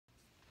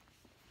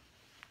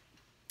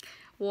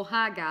Well,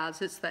 hi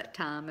guys, it's that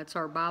time. It's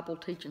our Bible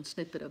teaching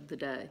snippet of the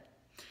day.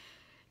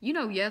 You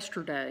know,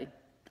 yesterday,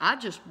 I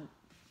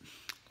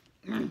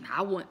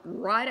went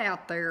right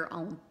out there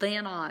on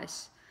thin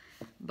ice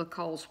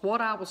because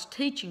what I was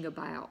teaching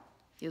about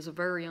is a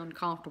very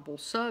uncomfortable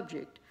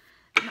subject.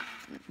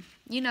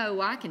 You know,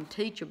 I can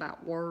teach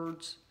about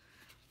words,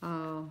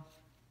 but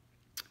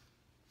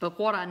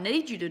what I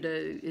need you to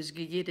do is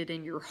get it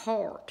in your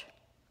heart,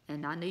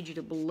 and I need you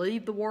to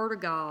believe the Word of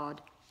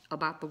God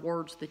about the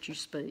words that you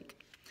speak.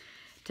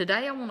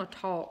 Today I want to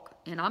talk,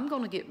 and I'm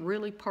going to get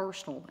really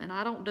personal, and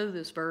I don't do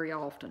this very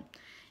often.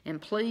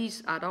 And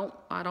please, I'm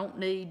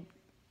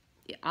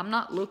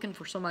not looking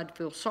for somebody to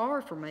feel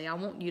sorry for me. I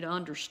want you to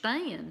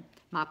understand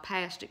my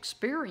past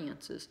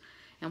experiences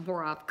and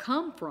where I've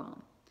come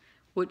from,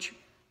 which,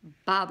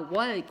 by the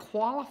way,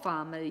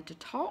 qualify me to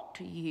talk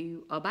to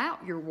you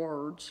about your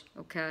words,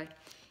 okay?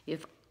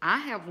 If I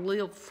have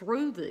lived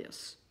through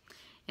this,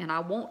 and I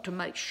want to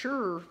make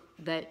sure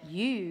that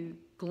you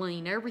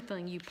glean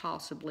everything you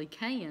possibly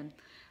can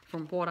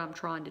from what I'm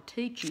trying to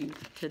teach you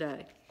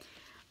today.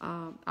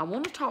 I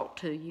want to talk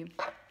to you.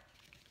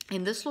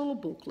 In this little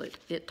booklet,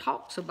 it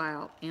talks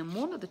about, in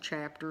one of the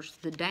chapters,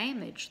 the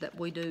damage that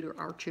we do to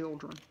our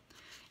children.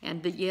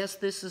 And yes,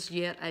 this is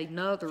yet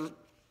another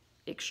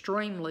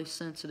extremely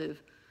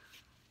sensitive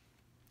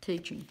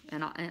teaching,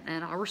 and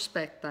I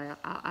respect that.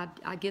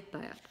 I get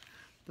that.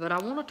 But I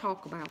want to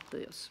talk about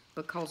this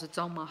because it's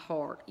on my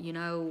heart. You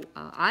know,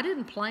 I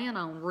didn't plan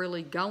on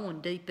really going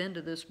deep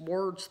into this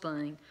words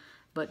thing,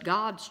 but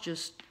God's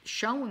just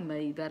showing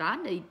me that I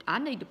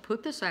need to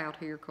put this out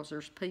here because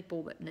there's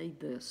people that need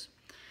this.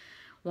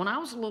 When I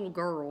was a little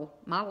girl,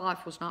 my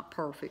life was not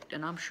perfect,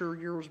 and I'm sure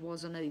yours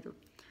wasn't either.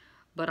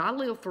 But I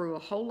lived through a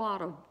whole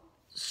lot of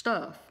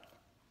stuff.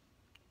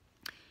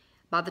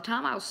 By the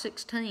time I was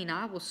 16,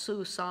 I was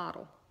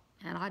suicidal,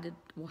 and I did...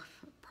 Well,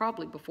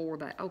 probably before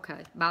that.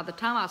 Okay. By the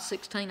time I was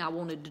 16, I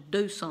wanted to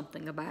do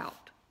something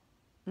about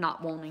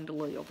not wanting to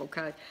live,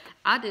 okay?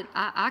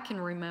 I can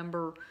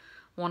remember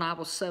when I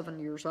was 7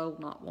 years old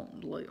not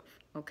wanting to live,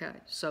 okay?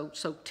 So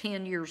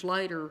 10 years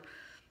later,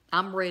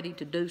 I'm ready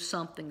to do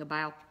something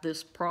about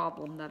this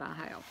problem that I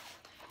have.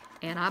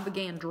 And I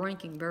began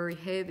drinking very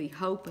heavy,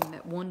 hoping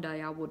that one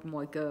day I wouldn't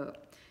wake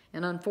up.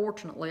 And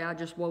unfortunately, I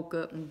just woke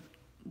up and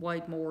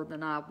weighed more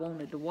than I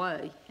wanted to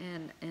weigh,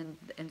 and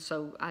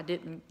so I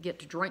didn't get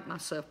to drink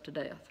myself to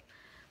death.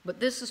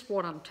 But this is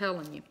what I'm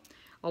telling you.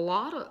 A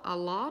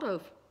lot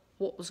of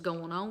what was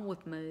going on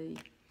with me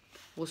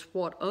was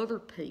what other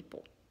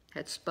people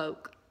had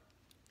spoke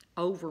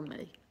over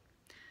me,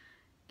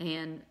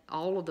 and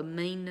all of the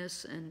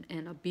meanness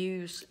and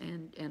abuse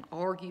and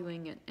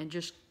arguing and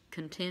just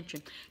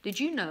contention. Did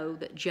you know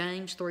that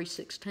James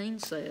 3:16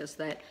 says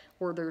that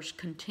where there's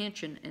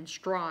contention and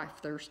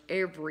strife, there's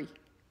every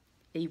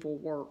evil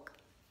work?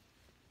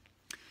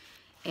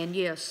 And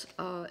yes,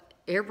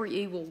 every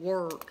evil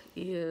work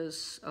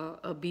is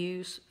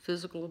abuse,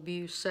 physical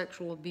abuse,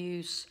 sexual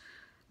abuse,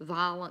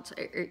 violence,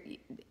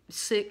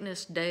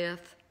 sickness,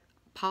 death,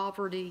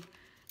 poverty.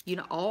 You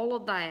know, all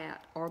of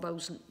that are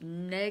those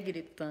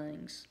negative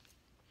things.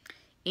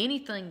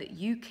 Anything that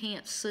you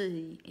can't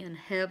see in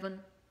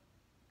heaven,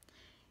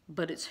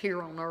 but it's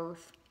here on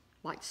earth,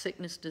 like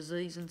sickness,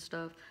 disease, and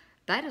stuff,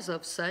 that is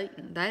of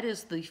Satan. That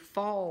is the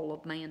fall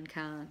of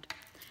mankind.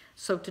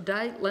 So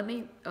today, let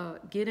me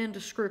get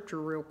into Scripture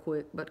real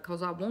quick,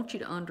 because I want you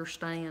to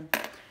understand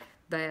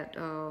that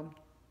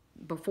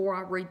before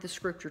I read the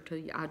Scripture to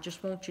you, I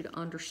just want you to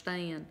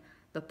understand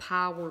the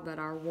power that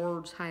our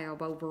words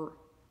have over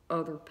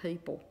other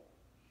people.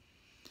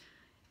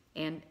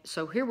 And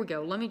so here we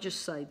go. Let me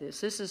just say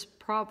this. This is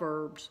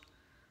Proverbs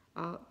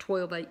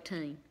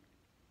 12:18.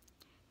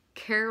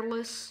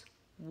 Careless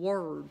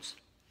words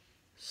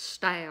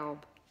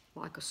stab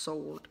like a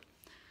sword.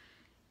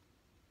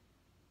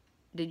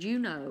 Did you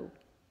know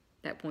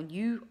that when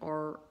you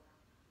are,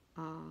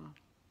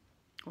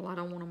 well, I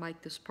don't want to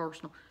make this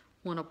personal,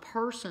 when a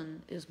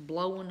person is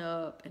blowing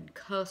up and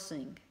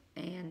cussing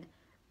and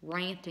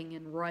ranting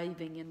and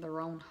raving in their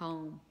own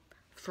home,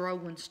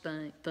 throwing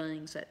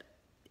things at,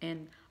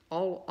 and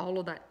all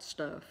of that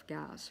stuff,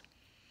 guys,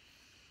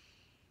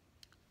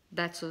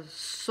 that's a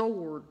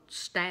sword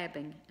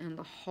stabbing in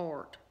the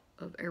heart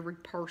of every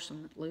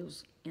person that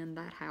lives in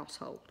that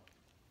household.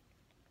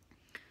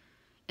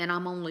 And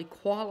I'm only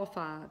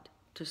qualified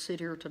to sit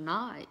here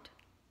tonight,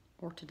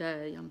 or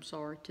today,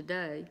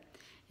 today,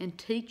 and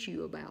teach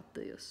you about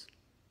this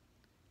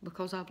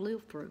because I've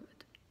lived through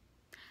it.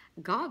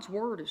 God's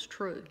word is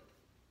true,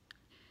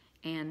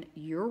 and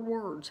your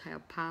words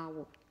have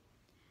power.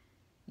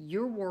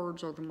 Your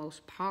words are the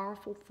most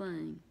powerful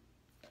thing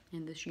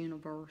in this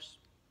universe.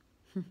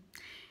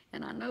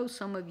 And I know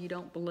some of you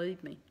don't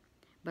believe me,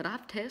 but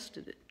I've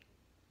tested it.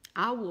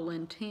 I will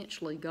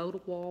intentionally go to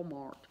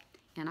Walmart,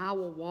 and I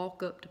will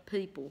walk up to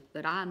people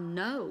that I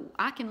know.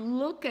 I can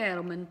look at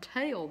them and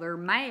tell they're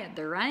mad,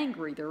 they're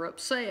angry, they're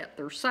upset,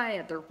 they're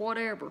sad, they're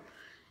whatever.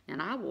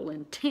 And I will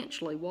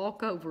intentionally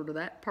walk over to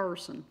that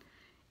person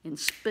and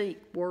speak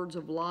words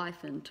of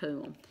life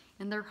into them,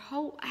 and their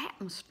whole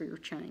atmosphere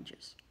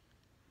changes.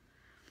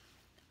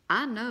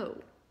 I know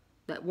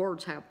that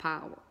words have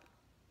power,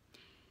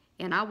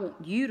 and I want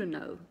you to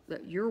know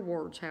that your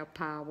words have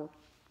power,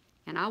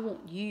 and I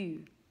want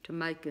you to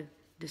make a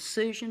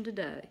decision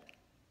today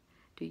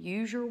to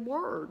use your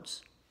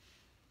words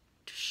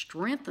to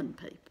strengthen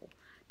people,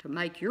 to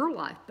make your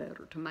life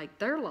better, to make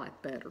their life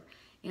better.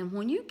 And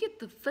when you get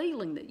the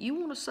feeling that you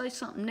want to say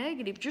something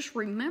negative, just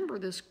remember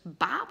this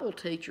Bible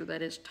teacher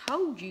that has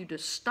told you to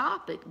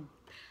stop it.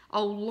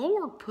 Oh,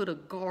 Lord, put a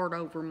guard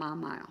over my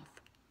mouth.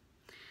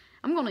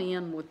 I'm going to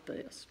end with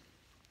this.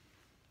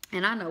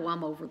 And I know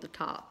I'm over the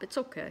top. It's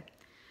okay.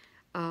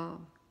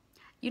 I'll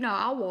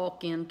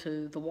walk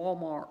into the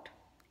Walmart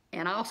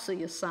and I'll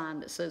see a sign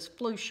that says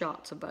flu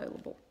shots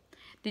available.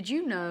 Did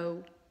you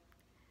know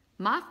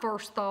my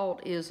first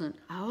thought isn't,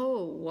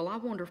 oh, well, I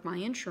wonder if my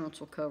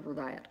insurance will cover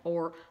that,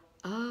 or,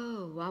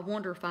 oh, I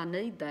wonder if I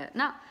need that.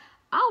 Now,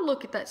 I'll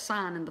look at that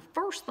sign and the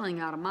first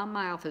thing out of my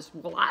mouth is,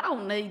 well, I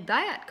don't need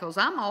that because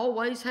I'm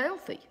always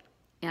healthy.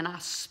 And I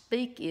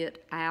speak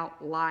it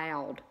out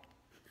loud.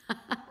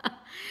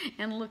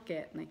 And look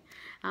at me.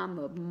 I'm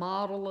a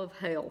model of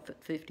health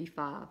at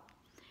 55.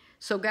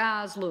 So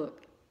guys,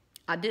 look,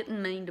 I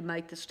didn't mean to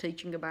make this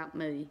teaching about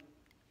me,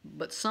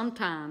 but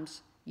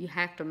sometimes you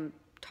have to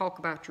talk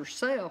about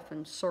yourself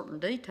in certain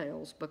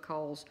details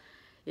because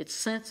it's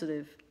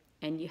sensitive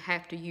and you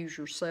have to use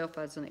yourself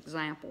as an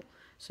example.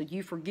 So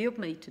you forgive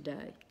me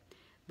today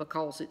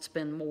because it's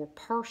been more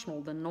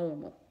personal than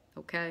normal,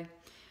 okay?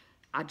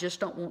 I just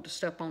don't want to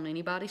step on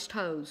anybody's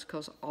toes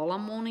because all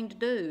I'm wanting to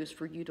do is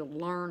for you to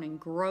learn and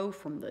grow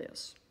from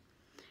this.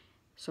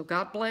 So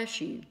God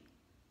bless you,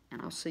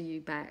 and I'll see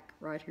you back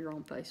right here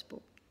on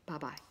Facebook.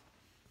 Bye-bye.